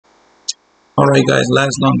Alright guys,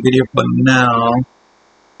 last long video for now.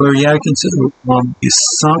 We're reacting to the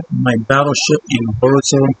song My Battleship in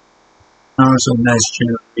Boruto, Naruto Next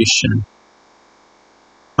Generation.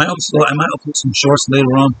 I might upload some shorts later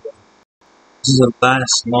on, but this is the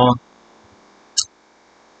last long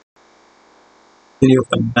video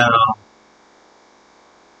for now.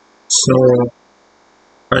 So,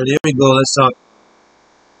 alright, there we go, let's talk.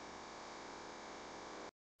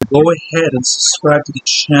 Go ahead and subscribe to the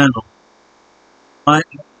channel.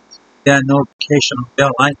 That notification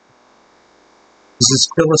bell icon. This is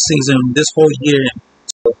filler season this whole year,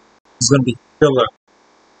 so it's gonna be filler.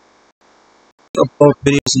 I upload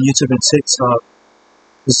videos on YouTube and TikTok.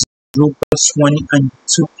 This is Drew 20 on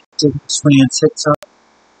YouTube, 20 on TikTok.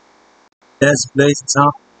 That's Blaze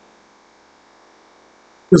Top.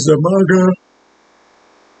 This is a murder.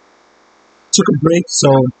 Took a break,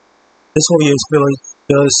 so this whole year is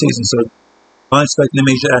filler season, so I'm expecting a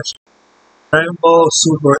major action. Dragon Ball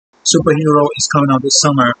Superhero is coming out this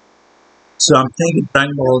summer, so I'm thinking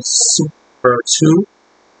Dragon Ball Super 2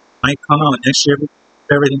 might come out next year if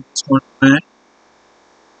everything is going to plan.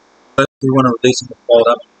 But we want to release it in the fall,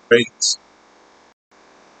 that would be great.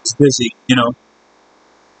 It's busy, you know.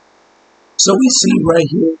 So we see right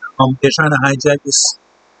here, they're trying to hijack this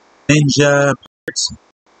ninja pirate.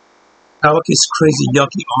 Kawaki's crazy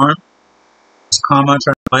yucky arm. It's Kama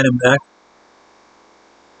trying to fight him back.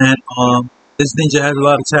 And this ninja has a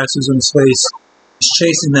lot of tattoos on his face. He's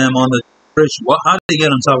chasing them on the bridge. How did they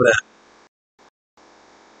get on top of that?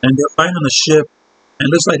 And they're fighting on the ship. And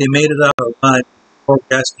it looks like they made it out alive. Poor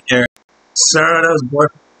gas in the air. Sarah, that was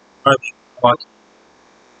boyfriend.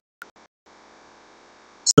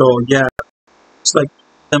 So yeah, it's like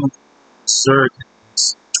them absurd.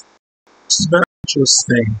 This is very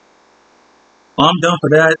interesting. Well, I'm done for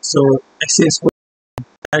that. So next is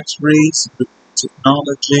factories,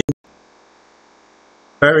 technology.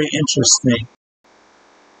 Very interesting.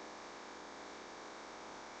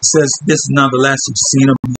 It says this is not the last you've seen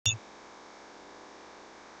of me.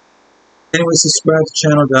 Anyway, subscribe to the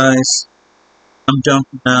channel, guys. I'm done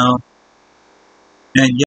for now.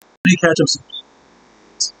 And yeah, let me catch up some.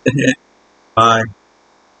 Bye.